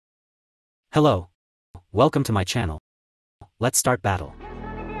Hello. Welcome to my channel. Let's start battle. They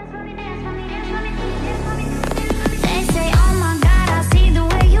say, oh my God, I see the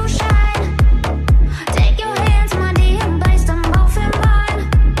way you shine. Take your hands, my dear, and place them both in mine.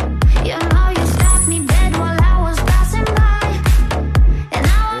 You know you stopped me dead while I was passing by. And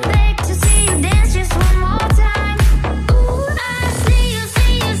now I beg to see you dance just one more time. Ooh, I see you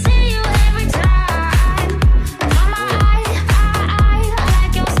every time. And from my eye, I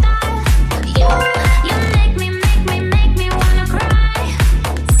like your style. You make me wanna cry.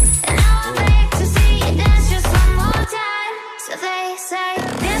 And now I beg to see you dance just one more time. So they say,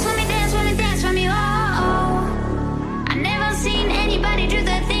 dance with me, dance with me, oh, oh. I never seen anybody do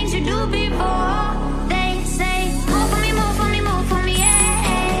the things you do before. They say, move for me,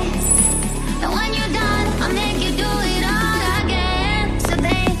 yeah. And when you're done, I'll make you do it all again. So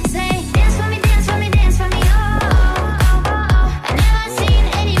they say, dance for me, oh, oh, oh. I never seen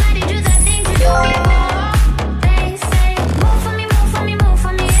anybody do the things you do before. They say, move for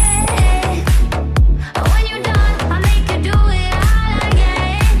me, yeah. And when you're done, I'll make you do it all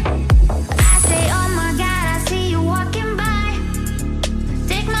again. I say, oh my God, I see you walking by.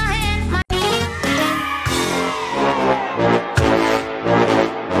 Take my hand, my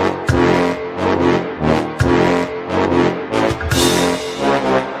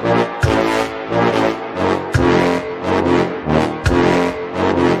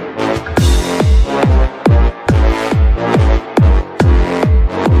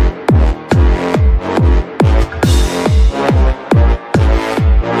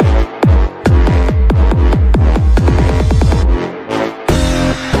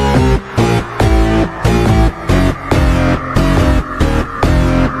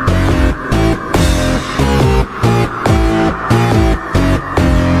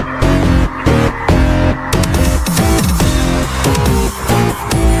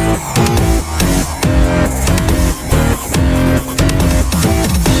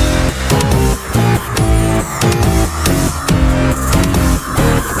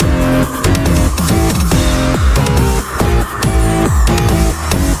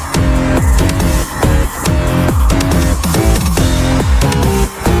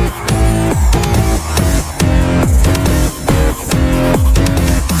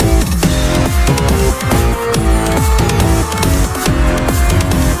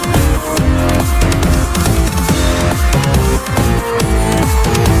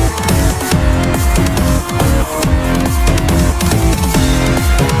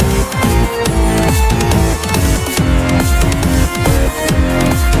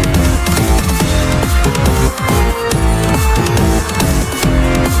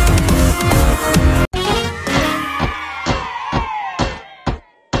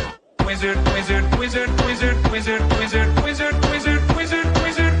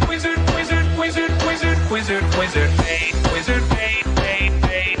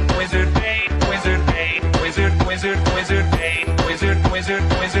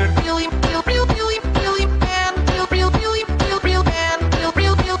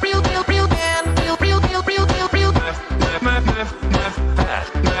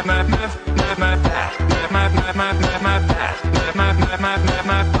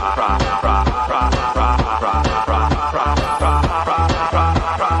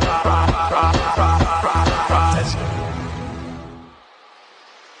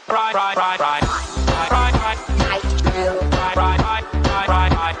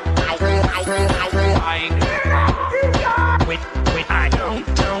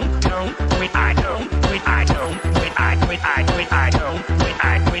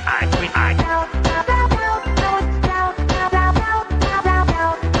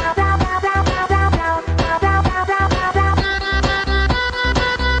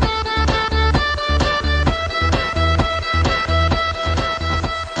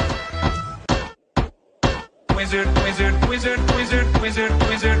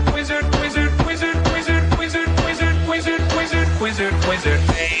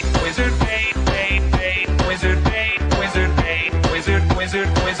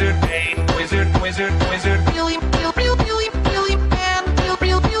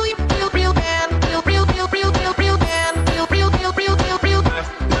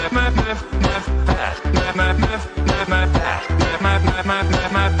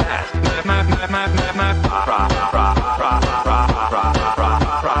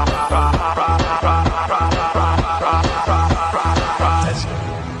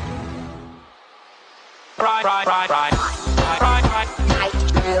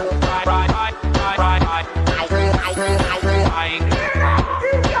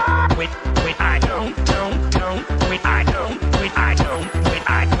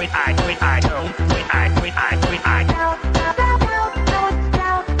I don't